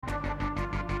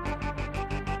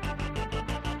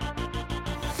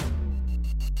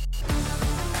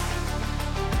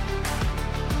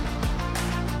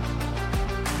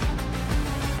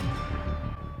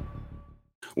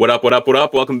What up, what up, what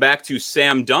up? Welcome back to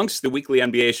Sam Dunks, the weekly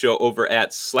NBA show over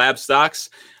at Slab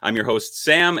Stocks. I'm your host,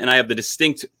 Sam, and I have the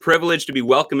distinct privilege to be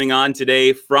welcoming on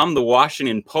today from the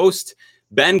Washington Post,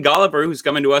 Ben Golliver, who's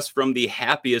coming to us from the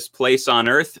happiest place on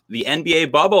earth, the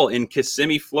NBA bubble in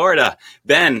Kissimmee, Florida.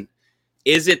 Ben,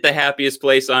 is it the happiest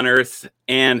place on earth,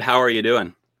 and how are you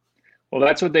doing? Well,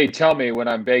 that's what they tell me when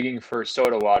I'm begging for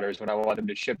soda waters when I want them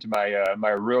to ship to my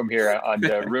room here on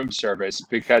the room service,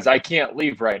 because I can't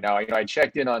leave right now. I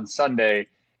checked in on Sunday,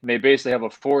 and they basically have a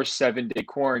forced 7-day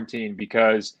quarantine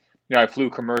because I flew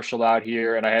commercial out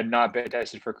here and I had not been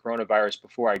tested for coronavirus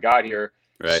before I got here.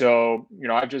 Right. So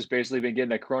I've just basically been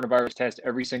getting a coronavirus test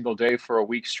every single day for a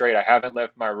week straight. I haven't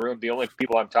left my room. The only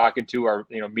people I'm talking to are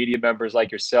media members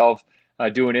like yourself.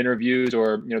 Doing interviews,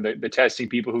 or the testing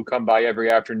people who come by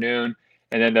every afternoon,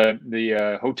 and then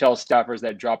the hotel staffers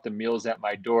that drop the meals at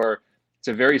my door. It's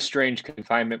a very strange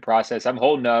confinement process. I'm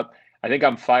holding up. I think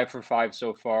I'm 5 for 5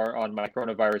 so far on my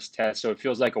coronavirus test, so it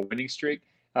feels like a winning streak.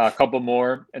 A couple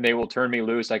more, and they will turn me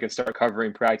loose. I can start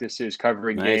covering practices,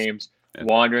 covering games,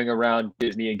 wandering around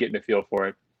Disney, and getting a feel for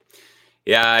it.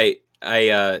 Yeah,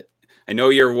 I know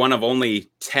you're one of only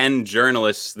 10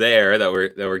 journalists there that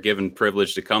were given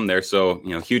privilege to come there. So,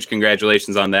 huge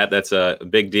congratulations on that. That's a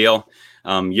big deal.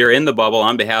 You're in the bubble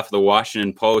on behalf of the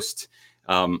Washington Post.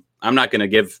 I'm not going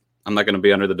to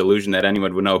be under the delusion that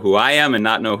anyone would know who I am and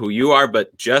not know who you are.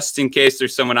 But just in case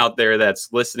there's someone out there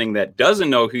that's listening that doesn't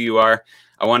know who you are,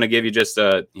 I want to give you just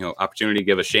a opportunity to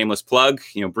give a shameless plug,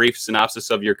 brief synopsis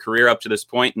of your career up to this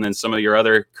point, and then some of your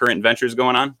other current ventures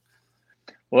going on.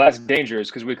 Well, that's dangerous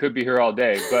because we could be here all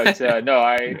day. But no,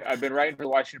 I've been writing for the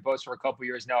Washington Post for a couple of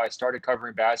years now. I started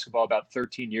covering basketball about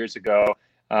 13 years ago.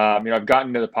 I've gotten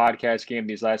into the podcast game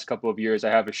these last couple of years. I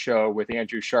have a show with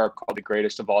Andrew Sharp called The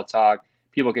Greatest of All Talk.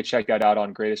 People can check that out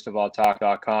on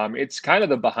greatestofalltalk.com. It's kind of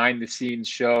the behind the scenes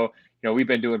show. We've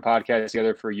been doing podcasts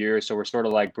together for years, so we're sort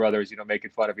of like brothers,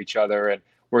 making fun of each other. And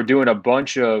we're doing a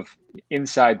bunch of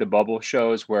inside the bubble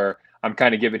shows where I'm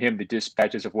kind of giving him the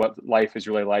dispatches of what life is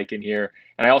really like in here.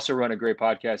 And I also run a great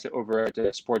podcast over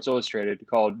at Sports Illustrated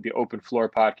called the Open Floor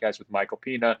Podcast with Michael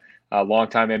Pina, a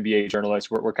longtime NBA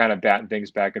journalist. We're kind of batting things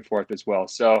back and forth as well.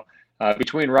 So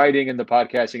between writing and the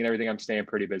podcasting and everything, I'm staying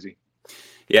pretty busy.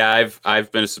 Yeah,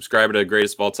 I've been a subscriber to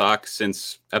Greatest of All Talk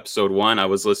since episode 1. I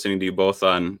was listening to you both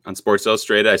on Sports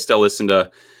Illustrated. I still listen to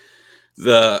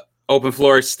the Open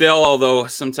Floor still, although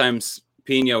sometimes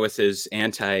Pino with his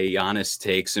anti-Giannis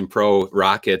takes and pro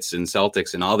Rockets and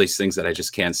Celtics and all these things that I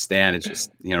just can't stand. It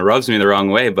just, rubs me the wrong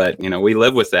way, but, we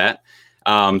live with that.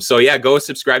 So yeah, go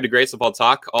subscribe to Greatest of All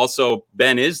Talk. Also,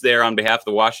 Ben is there on behalf of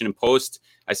the Washington Post.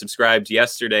 I subscribed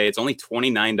yesterday. It's only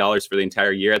 $29 for the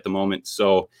entire year at the moment.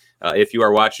 So if you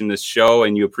are watching this show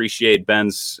and you appreciate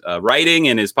Ben's writing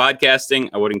and his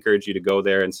podcasting, I would encourage you to go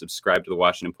there and subscribe to the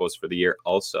Washington Post for the year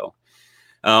also.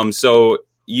 So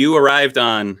you arrived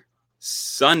on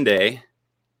Sunday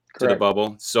to the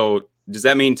bubble. So does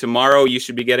that mean tomorrow you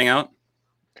should be getting out?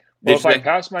 Well, if I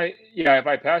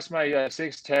pass my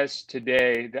 6 tests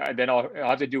today, then I'll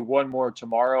have to do one more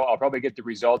tomorrow. I'll probably get the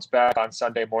results back on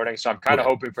Sunday morning. So I'm kind of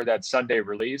hoping for that Sunday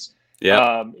release.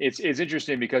 Yeah. It's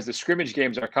interesting because the scrimmage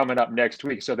games are coming up next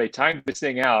week. So they timed this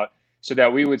thing out so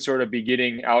that we would sort of be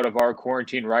getting out of our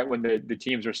quarantine right when the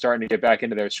teams are starting to get back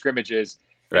into their scrimmages.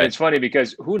 Right. And it's funny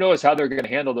because who knows how they're going to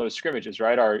handle those scrimmages,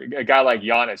 right? Or a guy like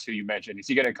Giannis, who you mentioned, is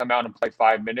he going to come out and play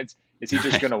 5 minutes? Is he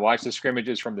just going to watch the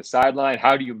scrimmages from the sideline?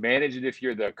 How do you manage it if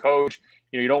you're the coach?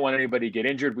 You don't want anybody to get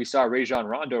injured. We saw Rajon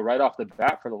Rondo right off the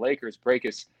bat for the Lakers break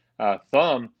his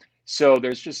thumb. So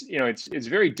there's just, it's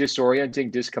very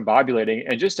disorienting, discombobulating.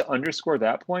 And just to underscore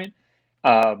that point,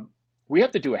 we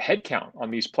have to do a head count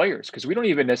on these players because we don't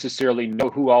even necessarily know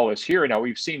who all is here. Now,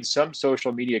 we've seen some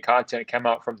social media content come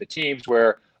out from the teams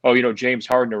where, James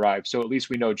Harden arrived. So at least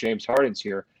we know James Harden's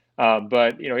here.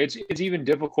 But it's even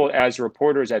difficult as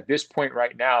reporters at this point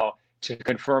right now to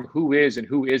confirm who is and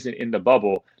who isn't in the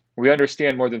bubble. We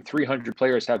understand more than 300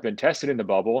 players have been tested in the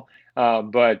bubble,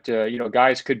 but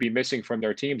guys could be missing from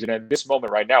their teams. And at this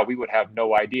moment right now, we would have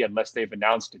no idea unless they've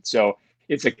announced it. So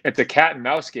it's a cat and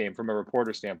mouse game from a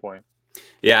reporter standpoint.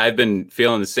 Yeah, I've been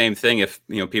feeling the same thing. If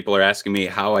people are asking me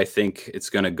how I think it's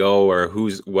going to go or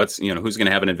who's going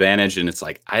to have an advantage, and it's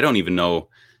like I don't even know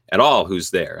at all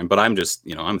who's there. But I'm just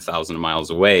I'm 1,000 miles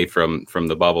away from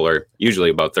the bubble, or usually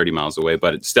about 30 miles away.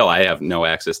 But still, I have no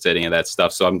access to any of that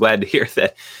stuff. So I'm glad to hear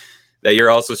that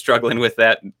you're also struggling with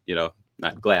that.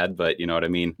 Not glad, but you know what I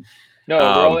mean. No, we're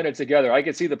all in it together. I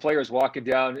can see the players walking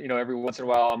down, every once in a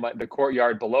while on the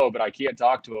courtyard below, but I can't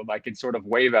talk to them. I can sort of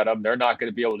wave at them. They're not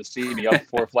going to be able to see me up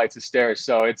 4 flights of stairs.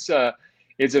 So it's a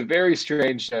very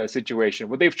strange situation.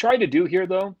 What they've tried to do here,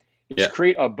 though, is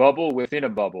create a bubble within a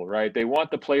bubble, right? They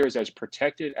want the players as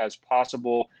protected as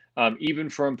possible, even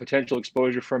from potential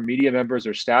exposure from media members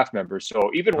or staff members.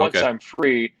 So even once I'm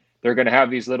free, they're going to have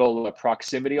these little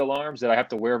proximity alarms that I have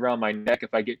to wear around my neck.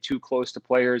 If I get too close to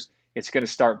players, it's going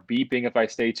to start beeping if I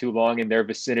stay too long in their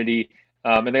vicinity.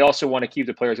 And they also want to keep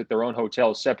the players at their own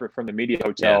hotels separate from the media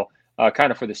hotel,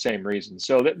 kind of for the same reason.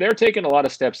 So they're taking a lot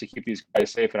of steps to keep these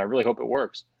guys safe, and I really hope it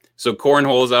works. So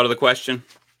cornhole is out of the question?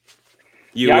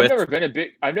 I've never been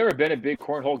a big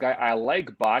cornhole guy. I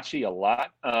like bocce a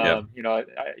lot. You know,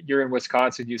 you're in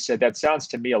Wisconsin. You said that sounds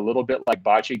to me a little bit like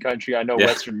bocce country. I know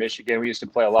Western Michigan. We used to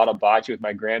play a lot of bocce with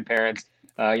my grandparents.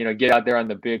 You know, get out there on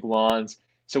the big lawns.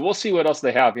 So we'll see what else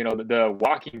they have. You know, the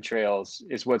walking trails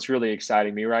is what's really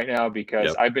exciting me right now,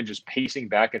 because I've been just pacing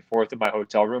back and forth in my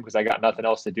hotel room because I got nothing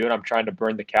else to do and I'm trying to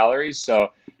burn the calories.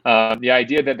 So the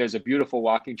idea that there's a beautiful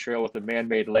walking trail with a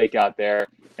man-made lake out there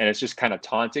and it's just kind of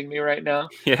taunting me right now.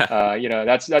 You know,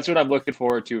 that's what I'm looking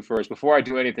forward to first. Before I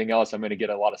do anything else, I'm going to get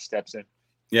a lot of steps in.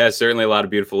 Yeah, certainly a lot of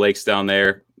beautiful lakes down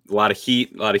there. A lot of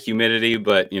heat, a lot of humidity,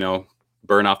 but, you know,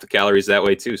 burn off the calories that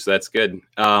way too. So that's good.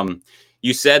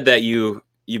 You said that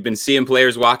you've been seeing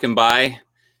players walking by.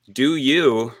 Do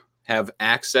you have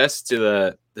access to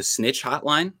the snitch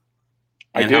hotline?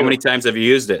 And how many times have you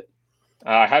used it?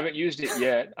 I haven't used it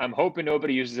yet. I'm hoping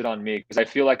nobody uses it on me, because I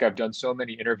feel like I've done so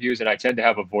many interviews and I tend to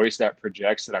have a voice that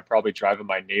projects that I'm probably driving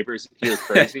my neighbors here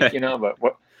crazy, you know, but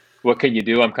what can you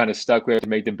do? I'm kind of stuck with to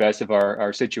make the best of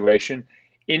our situation.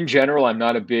 In general, I'm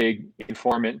not a big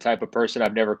informant type of person.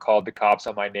 I've never called the cops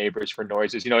on my neighbors for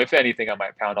noises. You know, if anything, I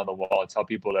might pound on the wall and tell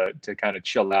people to kind of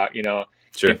chill out. You know,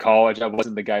 in college, I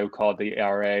wasn't the guy who called the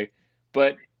ARA,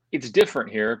 but it's different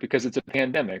here because it's a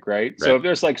pandemic, right? So if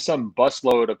there's like some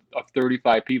busload of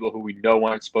 35 people who we know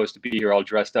aren't supposed to be here all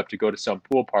dressed up to go to some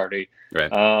pool party,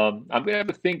 I'm going to have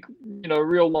to think, you know,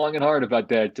 real long and hard about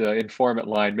that informant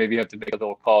line. Maybe have to make a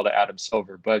little call to Adam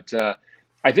Silver. But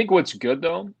I think what's good,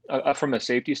 though, from a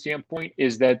safety standpoint,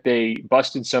 is that they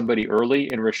busted somebody early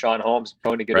in Richaun Holmes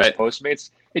going to get his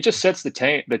Postmates. It just sets the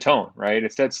tone, right?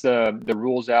 It sets the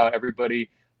rules out. Everybody,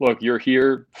 look, you're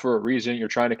here for a reason. You're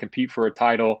trying to compete for a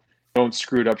title. Don't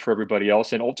screw it up for everybody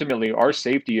else. And ultimately, our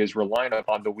safety is relying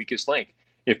upon the weakest link.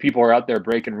 If people are out there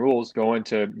breaking rules, going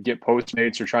to get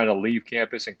Postmates or trying to leave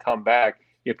campus and come back,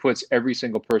 it puts every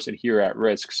single person here at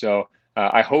risk. So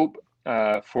I hope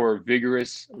for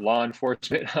vigorous law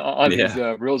enforcement on these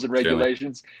rules and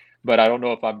regulations, but I don't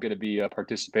know if I'm going to be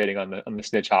participating on the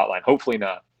snitch hotline. Hopefully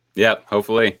not. Yeah,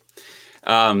 hopefully.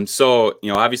 So,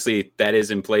 you know, obviously that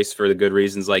is in place for the good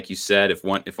reasons, like you said.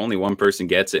 If only one person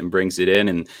gets it and brings it in,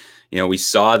 and you know, we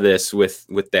saw this with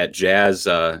that Jazz,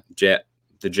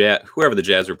 whoever the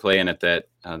Jazz were playing at that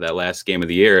last game of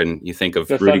the year, and you think of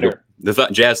the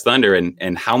Jazz Thunder,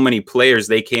 and how many players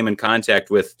they came in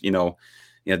contact with, you know,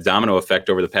 domino effect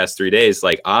over the past 3 days.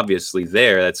 Like, obviously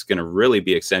that's going to really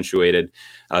be accentuated.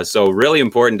 So really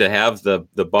important to have the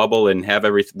bubble and have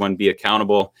everyone be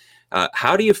accountable.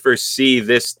 How do you foresee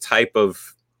this type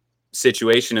of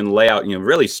situation and layout, you know,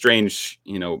 really strange,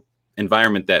 you know,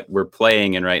 environment that we're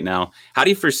playing in right now? How do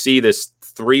you foresee this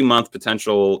 3-month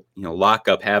potential, you know,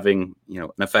 lockup having, you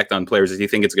know, an effect on players? Do you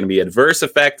think it's going to be adverse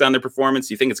effect on their performance?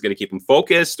 Do you think it's going to keep them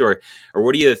focused, or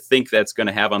what do you think that's going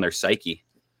to have on their psyche?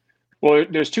 Well,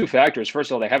 there's two factors. First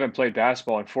of all, they haven't played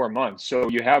basketball in 4 months. So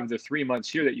you have the 3 months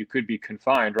here that you could be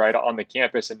confined, right, on the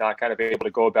campus and not kind of able to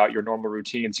go about your normal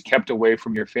routines, kept away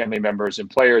from your family members and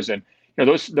players. And, you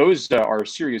know, those are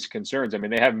serious concerns. I mean,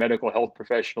 they have medical health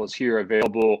professionals here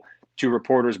available to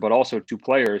reporters, but also to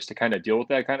players to kind of deal with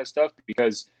that kind of stuff,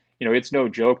 because, you know, it's no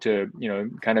joke to, you know,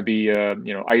 kind of be,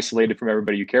 you know, isolated from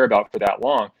everybody you care about for that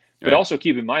long. But also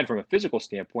keep in mind, from a physical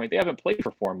standpoint, they haven't played for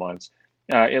 4 months.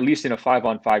 At least in a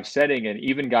 5-on-5 setting. And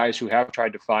even guys who have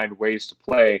tried to find ways to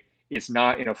play, it's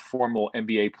not in a formal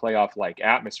NBA playoff-like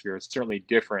atmosphere. It's certainly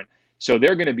different. So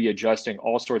they're going to be adjusting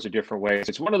all sorts of different ways.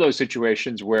 It's one of those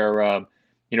situations where,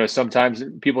 you know, sometimes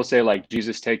people say, like,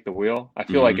 Jesus take the wheel. I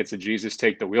feel like it's a Jesus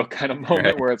take the wheel kind of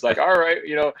moment where it's like, all right,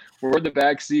 you know, we're in the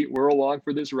back seat. We're along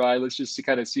for this ride. Let's just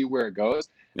kind of see where it goes.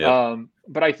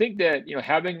 But I think that, you know,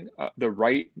 having the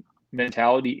right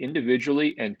mentality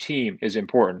individually and team is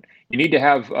important. You need to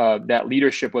have that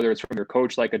leadership, whether it's from your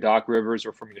coach like a Doc Rivers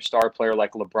or from your star player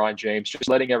like LeBron James, just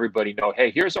letting everybody know,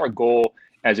 hey, here's our goal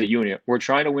as a unit. We're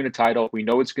trying to win a title. We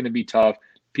know it's going to be tough.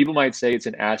 People might say it's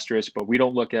an asterisk, but we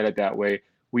don't look at it that way.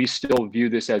 We still view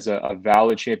this as a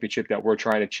valid championship that we're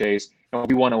trying to chase, and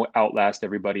we want to outlast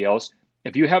everybody else.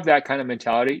 If you have that kind of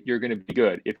mentality, you're going to be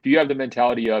good. If you have the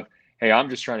mentality of, hey, I'm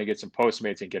just trying to get some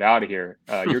Postmates and get out of here,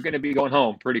 you're going to be going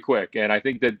home pretty quick. And I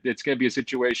think that it's going to be a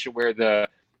situation where the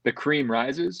the cream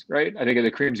rises, right? I think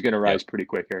the cream's going to rise pretty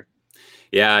quick here.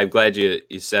 Yeah, I'm glad you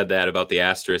said that about the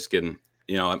asterisk. And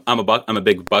I'm a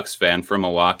big Bucks fan from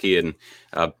Milwaukee, and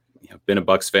been a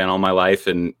Bucks fan all my life.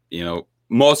 And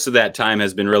most of that time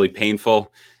has been really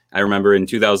painful. I remember in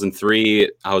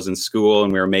 2003, I was in school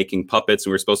and we were making puppets,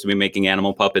 and we were supposed to be making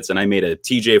animal puppets. And I made a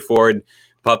TJ Ford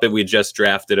puppet. We just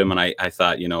drafted him, and I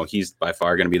thought, he's by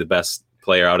far going to be the best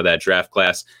player out of that draft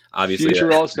class. Obviously,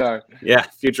 future All-Star. Yeah,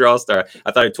 future All-Star.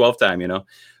 I thought 12th time,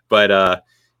 but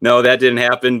no, that didn't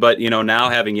happen. But now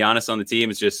having Giannis on the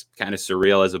team is just kind of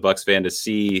surreal as a Bucks fan to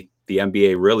see the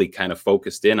NBA really kind of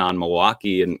focused in on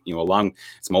Milwaukee, and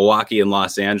it's Milwaukee and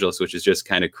Los Angeles, which is just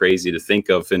kind of crazy to think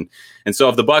of. And so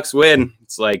if the Bucks win,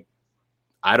 it's like,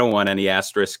 I don't want any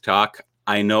asterisk talk.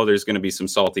 I know there's going to be some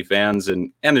salty fans,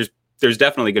 and there's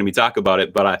definitely going to be talk about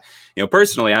it. But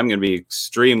personally, I'm going to be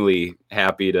extremely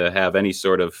happy to have any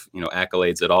sort of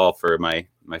accolades at all for my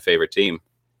favorite team.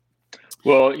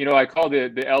 Well, I call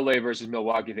the LA versus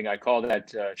Milwaukee thing, I call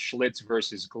that Schlitz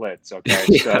versus Glitz.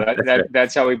 Okay, so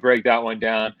that's how we break that one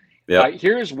down. Yep.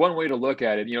 Here's one way to look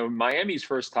at it. Miami's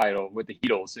first title with the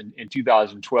Heatles in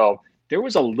 2012. There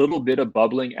was a little bit of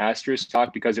bubbling asterisk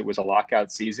talk because it was a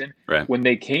lockout season. Right. When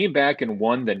they came back and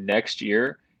won the next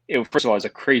year, first of all, it was a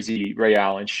crazy Ray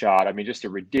Allen shot. I mean, just a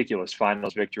ridiculous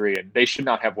finals victory. And they should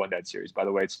not have won that series, by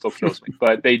the way. It still kills me.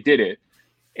 But they did it.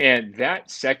 And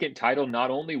that second title, not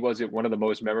only was it one of the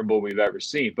most memorable we've ever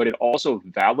seen, but it also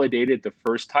validated the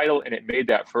first title, and it made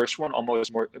that first one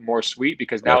almost more sweet,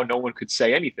 because now no one could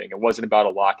say anything. It wasn't about a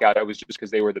lockout. It was just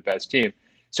because they were the best team.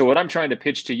 So what I'm trying to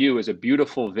pitch to you is a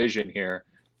beautiful vision here,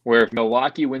 where if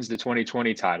Milwaukee wins the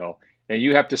 2020 title, and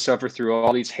you have to suffer through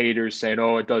all these haters saying,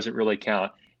 oh, it doesn't really count.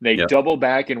 They double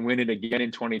back and win it again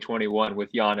in 2021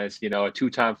 with Giannis, a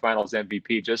two-time finals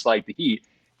MVP, just like the Heat.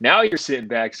 Now you're sitting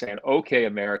back saying, okay,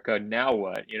 America, now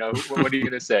what? What are you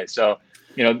going to say? So,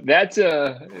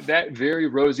 that very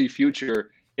rosy future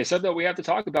is something that we have to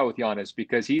talk about with Giannis,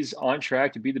 because he's on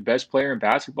track to be the best player in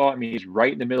basketball. I mean, he's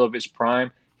right in the middle of his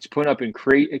prime. He's putting up in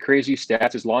crazy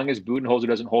stats. As long as Budenholzer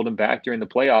doesn't hold him back during the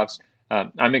playoffs,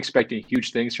 I'm expecting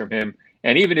huge things from him.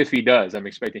 And even if he does, I'm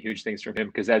expecting huge things from him,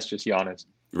 because that's just Giannis.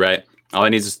 Right. All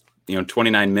he needs is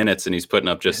 29 minutes, and he's putting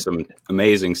up just some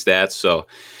amazing stats. So,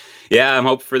 yeah, I'm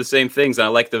hoping for the same things. I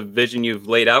like the vision you've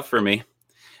laid out for me.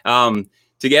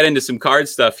 To get into some card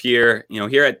stuff here,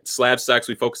 here at Slab Stocks,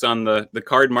 we focus on the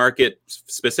card market,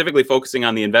 specifically focusing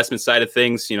on the investment side of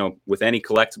things. With any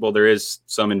collectible, there is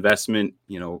some investment,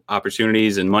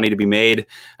 opportunities and money to be made.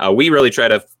 We really try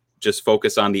to just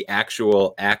focus on the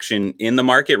actual action in the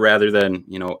market rather than,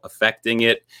 affecting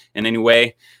it in any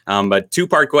way. But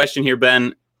two-part question here,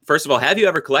 Ben. First of all, have you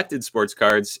ever collected sports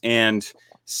cards? And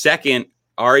second,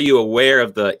 are you aware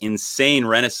of the insane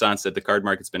renaissance that the card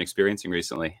market's been experiencing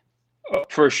recently?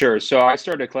 For sure. So I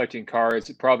started collecting cards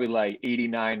probably like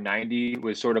 89, 90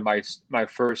 was sort of my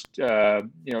first,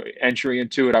 entry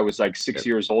into it. I was like 6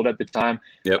 years old at the time.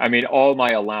 Yep. I mean, all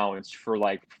my allowance for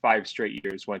like 5 straight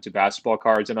years went to basketball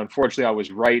cards. And unfortunately, I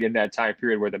was right in that time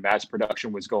period where the mass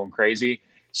production was going crazy.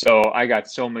 So I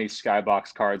got so many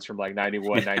Skybox cards from like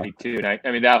 91, 92. And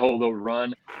I mean, that whole little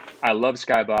run, I love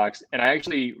Skybox. And I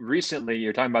actually recently,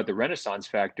 you're talking about the Renaissance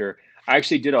factor, I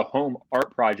actually did a home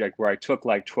art project where I took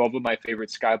like 12 of my favorite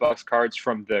Skybox cards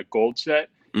from the gold set.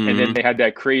 Mm-hmm. And then they had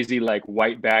that crazy like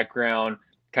white background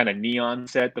kind of neon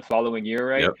set the following year,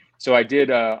 right? Yep. So I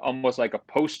did almost like a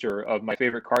poster of my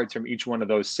favorite cards from each one of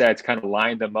those sets, kind of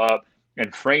lined them up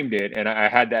and framed it. And I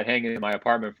had that hanging in my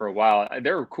apartment for a while.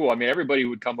 They were cool. I mean, everybody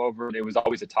would come over. It was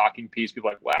always a talking piece.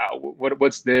 People like, wow,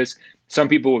 what's this? Some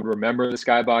people would remember the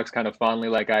Skybox kind of fondly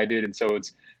like I did. And so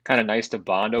it's kind of nice to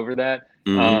bond over that.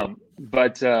 Mm-hmm.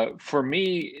 But for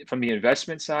me, from the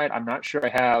investment side, I'm not sure I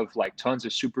have like tons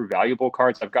of super valuable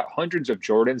cards. I've got hundreds of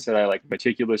Jordans that I like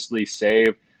meticulously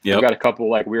save. Yep. I've got a couple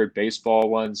like weird baseball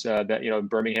ones that,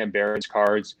 Birmingham Barons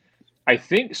cards. I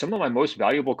think some of my most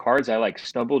valuable cards I like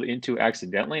stumbled into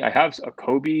accidentally. I have a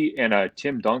Kobe and a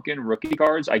Tim Duncan rookie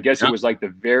cards. I guess it was like the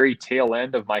very tail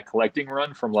end of my collecting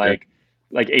run from like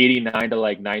 89 to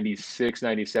like 96,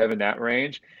 97, that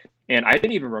range. And I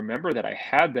didn't even remember that I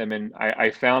had them. And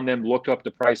I found them, looked up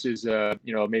the prices,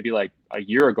 maybe like a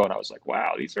year ago. And I was like,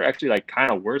 wow, these are actually like kind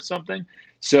of worth something.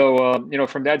 So,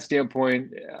 from that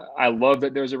standpoint, I love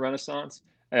that there's a renaissance.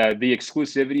 The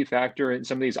exclusivity factor in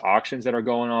some of these auctions that are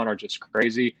going on are just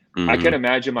crazy. Mm-hmm. I can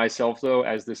imagine myself, though,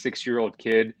 as the 6-year-old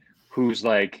kid who's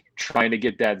like trying to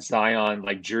get that Zion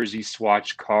like jersey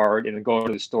swatch card and going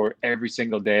to the store every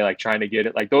single day, like trying to get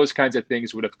it. Like those kinds of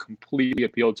things would have completely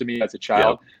appealed to me as a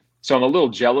child. Yep. So I'm a little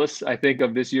jealous, I think,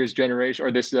 of this year's generation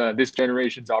or this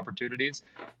generation's opportunities.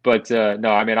 But no,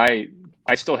 I mean, I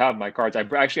I still have my cards. I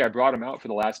brought them out for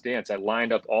the Last Dance. I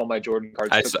lined up all my Jordan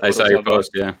cards. I saw your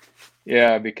post. Yeah.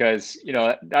 Yeah, because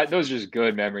those are just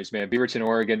good memories, man. Beaverton,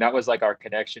 Oregon, that was like our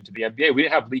connection to the NBA. We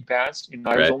didn't have League Pass.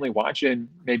 I was only watching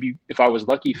maybe, if I was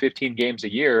lucky, 15 games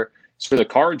a year. So the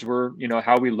cards were,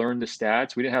 how we learned the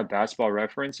stats. We didn't have Basketball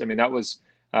Reference. I mean, that was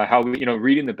how we,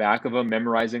 reading the back of them,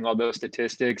 memorizing all those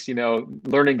statistics,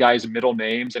 learning guys' middle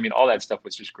names. I mean, all that stuff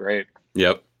was just great.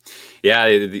 Yep. Yeah.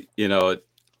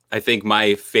 I think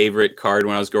my favorite card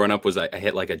when I was growing up was I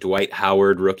hit like a Dwight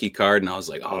Howard rookie card, and I was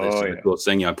like, oh, this is the coolest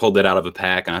thing. I pulled it out of a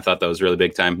pack, and I thought that was really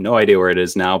big time. No idea where it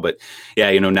is now, but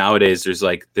yeah, nowadays there's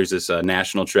this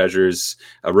National Treasures,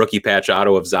 a rookie patch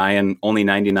auto of Zion, only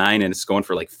 99, and it's going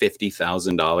for like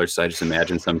 $50,000. So I just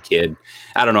imagine some kid,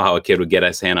 I don't know how a kid would get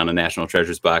his hand on a National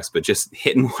Treasures box, but just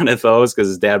hitting one of those because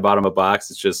his dad bought him a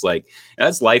box, it's just like,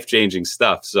 that's life-changing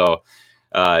stuff. So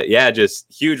just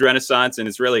huge renaissance, and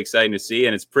it's really exciting to see,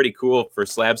 and it's pretty cool for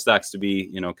Slab Stocks to be,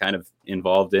 kind of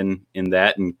involved in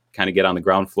that and kind of get on the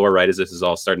ground floor right as this is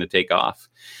all starting to take off.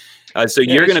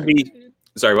 You're going to be,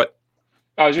 sorry, what?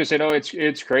 I was going to say, no,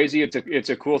 it's crazy. It's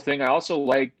a cool thing. I also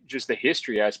like just the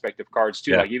history aspect of cards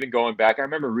too. Yeah. Like even going back, I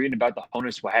remember reading about the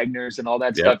Honus Wagners and all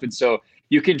that stuff. And so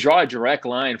you can draw a direct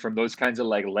line from those kinds of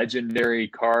like legendary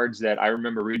cards that I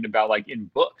remember reading about like in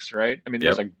books, right? I mean,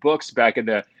 there's like books back in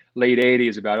the late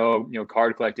 80s about,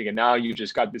 card collecting. And now you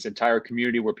just got this entire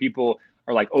community where people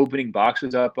are like opening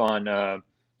boxes up on,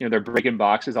 they're breaking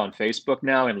boxes on Facebook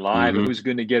now and live. Mm-hmm. Who's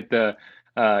going to get the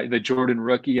Jordan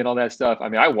rookie and all that stuff. I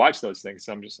mean, I watch those things.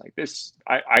 So I'm just like this,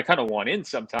 I kind of want in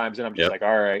sometimes. And I'm just like,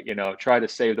 all right, try to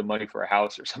save the money for a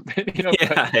house or something,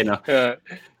 I know.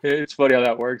 It's funny how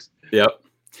that works. Yep.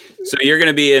 So you're going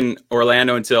to be in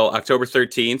Orlando until October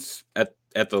 13th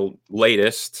at the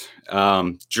latest.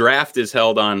 Draft is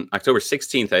held on October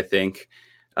 16th, I think.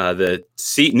 The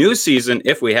new season,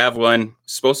 if we have one,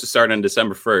 is supposed to start on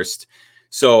December 1st.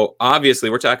 So obviously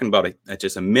we're talking about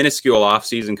just a minuscule off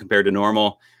season compared to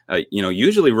normal.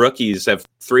 Usually rookies have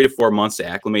 3 to 4 months to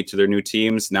acclimate to their new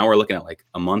teams. Now we're looking at like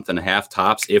a month and a half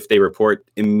tops if they report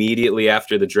immediately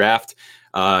after the draft.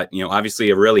 Obviously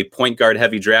a really point guard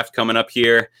heavy draft coming up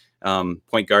here.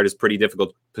 Point guard is a pretty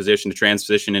difficult position to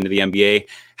transition into the NBA.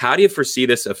 How do you foresee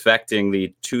this affecting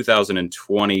the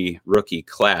 2020 rookie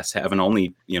class, having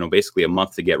only, basically a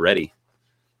month to get ready?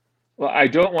 Well, I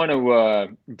don't want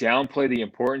to downplay the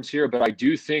importance here, but I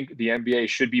do think the NBA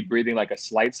should be breathing like a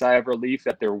slight sigh of relief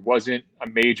that there wasn't a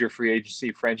major free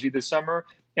agency frenzy this summer,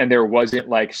 and there wasn't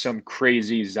like some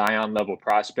crazy Zion level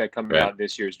prospect coming out in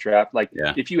this year's draft. Like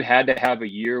if you had to have a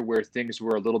year where things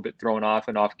were a little bit thrown off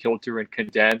and off kilter and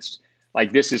condensed,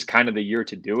 like this is kind of the year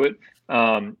to do it.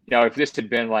 Now, if this had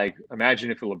been like, imagine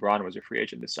if LeBron was a free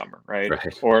agent this summer, right?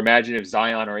 Or imagine if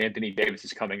Zion or Anthony Davis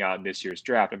is coming out in this year's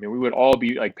draft. I mean, we would all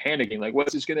be like panicking, like,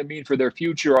 what's this going to mean for their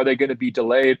future? Are they going to be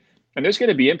delayed? And there's going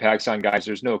to be impacts on guys.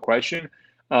 There's no question.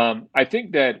 I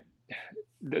think that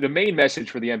the main message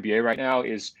for the NBA right now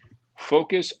is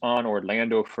focus on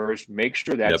Orlando first. Make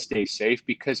sure that stays safe,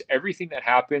 because everything that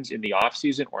happens in the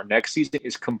offseason or next season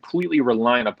is completely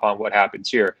reliant upon what happens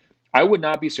here. I would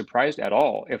not be surprised at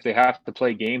all if they have to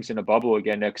play games in a bubble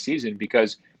again next season,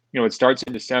 because, it starts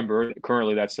in December.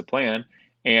 Currently, that's the plan.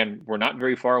 And we're not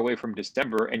very far away from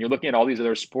December. And you're looking at all these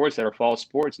other sports that are fall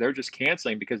sports. They're just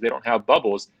canceling because they don't have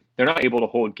bubbles. They're not able to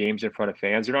hold games in front of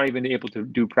fans. They're not even able to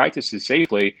do practices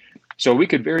safely. So we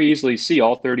could very easily see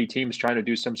all 30 teams trying to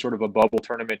do some sort of a bubble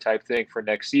tournament type thing for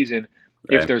next season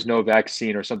if there's no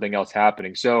vaccine or something else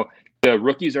happening. So the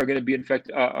rookies are going to be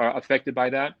affected by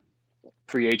that.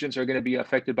 Free agents are going to be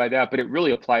affected by that, but it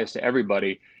really applies to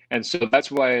everybody. And so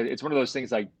that's why it's one of those things,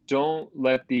 like, don't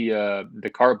let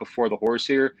the cart before the horse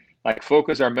here. Like,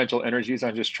 focus our mental energies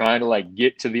on just trying to like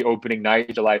get to the opening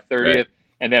night, July 30th,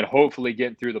 and then hopefully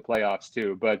getting through the playoffs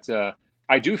too. But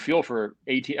I do feel for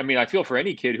I feel for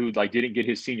any kid who like didn't get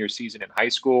his senior season in high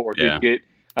school or didn't get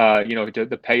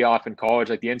the payoff in college.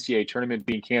 Like the NCAA tournament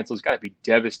being canceled has got to be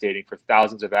devastating for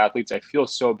thousands of athletes. I feel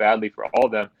so badly for all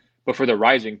of them. But for the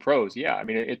rising pros,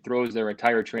 it throws their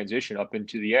entire transition up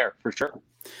into the air for sure.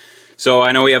 So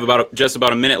I know we have just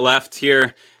about a minute left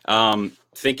here.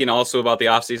 Thinking also about the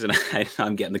offseason,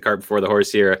 I'm getting the cart before the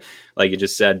horse here, like you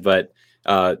just said. But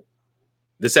the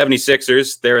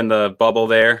 76ers, they're in the bubble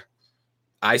there.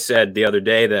 I said the other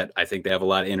day that I think they have a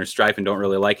lot of inner strife and don't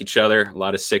really like each other. A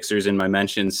lot of Sixers in my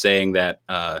mentions saying that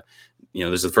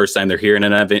this is the first time they're hearing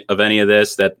of any of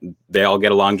this, that they all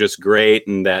get along just great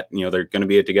and that, they're going to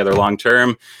be together long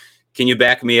term. Can you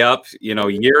back me up?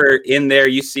 You're in there,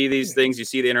 you see these things, you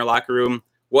see the inner locker room.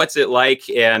 What's it like?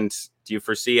 And do you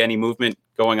foresee any movement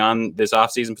going on this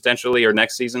offseason potentially or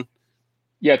next season?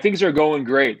 Yeah, things are going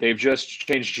great. They've just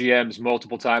changed GMs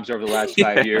multiple times over the last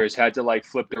 5 years, had to like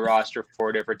flip the roster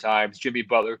 4 different times. Jimmy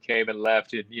Butler came and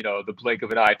left in, the blink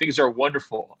of an eye. Things are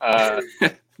wonderful.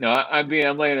 No, I'm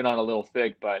laying it on a little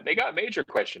thick, but they got major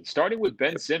questions, starting with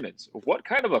Ben Simmons. What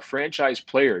kind of a franchise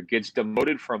player gets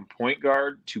demoted from point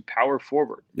guard to power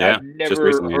forward? Yeah, I've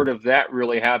never heard of that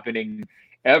really happening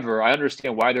ever. I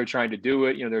understand why they're trying to do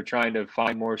it. They're trying to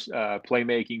find more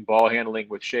playmaking, ball handling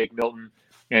with Shake Milton,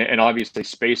 and obviously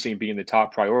spacing being the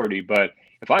top priority. But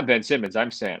if I'm Ben Simmons, I'm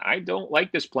saying I don't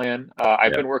like this plan.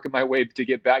 I've been working my way to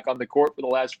get back on the court for the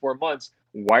last 4 months.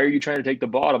 Why are you trying to take the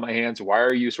ball out of my hands? Why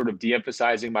are you sort of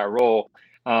de-emphasizing my role?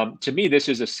 To me, this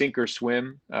is a sink or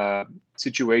swim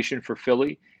situation for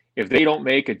Philly. If they don't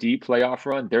make a deep playoff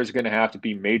run, there's going to have to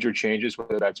be major changes,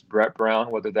 whether that's Brett Brown,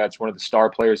 whether that's one of the star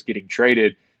players getting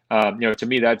traded. To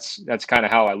me, that's kind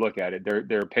of how I look at it.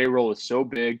 Their payroll is so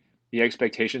big. The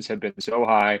expectations have been so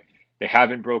high. They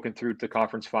haven't broken through to the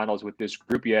conference finals with this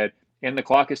group yet, and the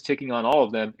clock is ticking on all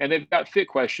of them. And they've got fit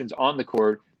questions on the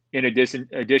court in addition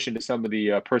to some of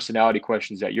the personality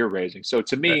questions that you're raising. So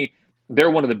to me,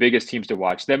 they're one of the biggest teams to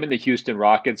watch. Them and the Houston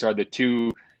Rockets are the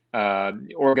two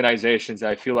organizations that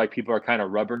I feel like people are kind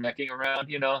of rubbernecking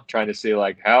around, trying to say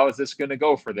like, how is this going to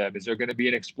go for them? Is there going to be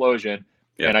an explosion?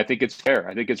 Yeah. And I think it's fair.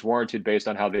 I think it's warranted based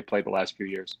on how they played the last few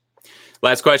years.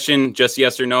 Last question, just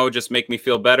yes or no, just make me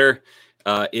feel better.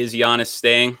 Is Giannis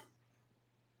staying?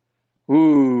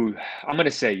 Ooh, I'm going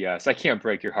to say yes. I can't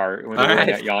break your heart when you're wearing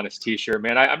that Giannis t-shirt,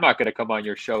 man. I'm not going to come on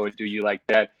your show and do you like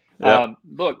that. Yep.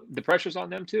 Look, the pressure's on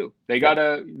them too. They got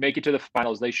to make it to the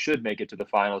finals. They should make it to the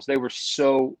finals. They were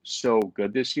so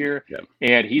good this year,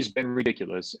 and he's been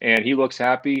ridiculous, and he looks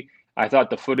happy. I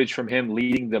thought the footage from him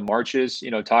leading the marches,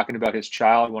 talking about his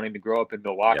child wanting to grow up in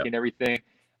Milwaukee and everything.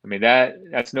 I mean,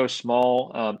 that's no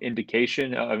small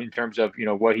indication in terms of,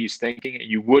 what he's thinking.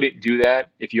 You wouldn't do that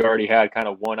if you already had kind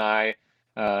of one eye,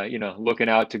 looking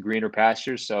out to greener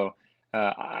pastures. So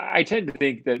I tend to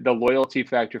think that the loyalty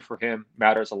factor for him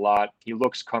matters a lot. He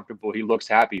looks comfortable. He looks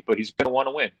happy, but he's going to want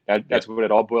to win. That's what it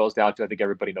all boils down to. I think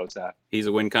everybody knows that. He's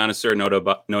a win connoisseur, no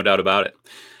doubt about it.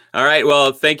 All right.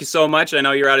 Well, thank you so much. I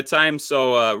know you're out of time,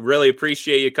 so really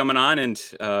appreciate you coming on, and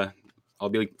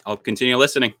I'll continue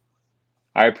listening.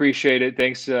 I appreciate it.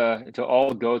 Thanks to all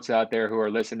the GOATs out there who are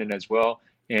listening as well.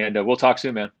 And we'll talk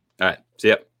soon, man. All right. See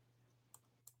ya.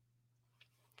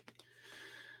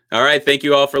 All right. Thank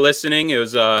you all for listening. It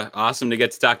was awesome to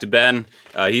get to talk to Ben.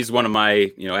 He's one of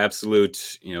my,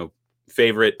 absolute,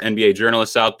 favorite NBA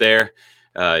journalists out there.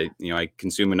 I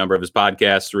consume a number of his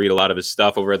podcasts, read a lot of his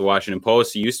stuff over at the Washington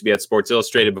Post. He used to be at Sports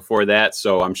Illustrated before that,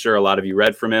 so I'm sure a lot of you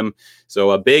read from him.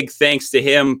 So a big thanks to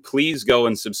him. Please go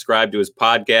and subscribe to his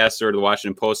podcast or to the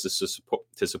Washington Post to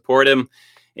support him.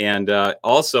 And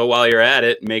also, while you're at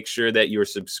it, make sure that you're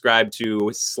subscribed to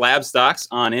Slab Stocks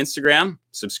on Instagram.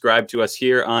 Subscribe to us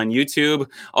here on YouTube.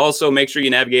 Also, make sure you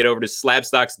navigate over to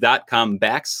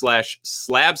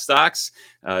slabstocks.com/slabstocks.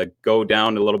 Go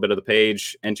down a little bit of the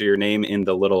page, enter your name in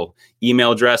the little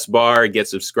email address bar, get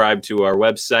subscribed to our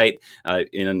website.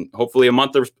 In hopefully a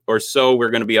month or so, we're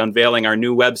going to be unveiling our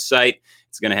new website.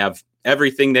 It's going to have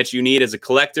everything that you need as a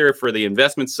collector for the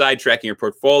investment side, tracking your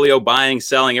portfolio, buying,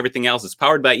 selling, everything else. It's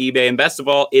powered by eBay. And best of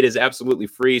all, it is absolutely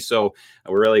free. So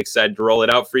we're really excited to roll it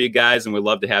out for you guys, and we'd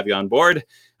love to have you on board.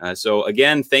 So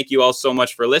again, thank you all so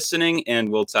much for listening,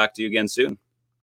 and we'll talk to you again soon.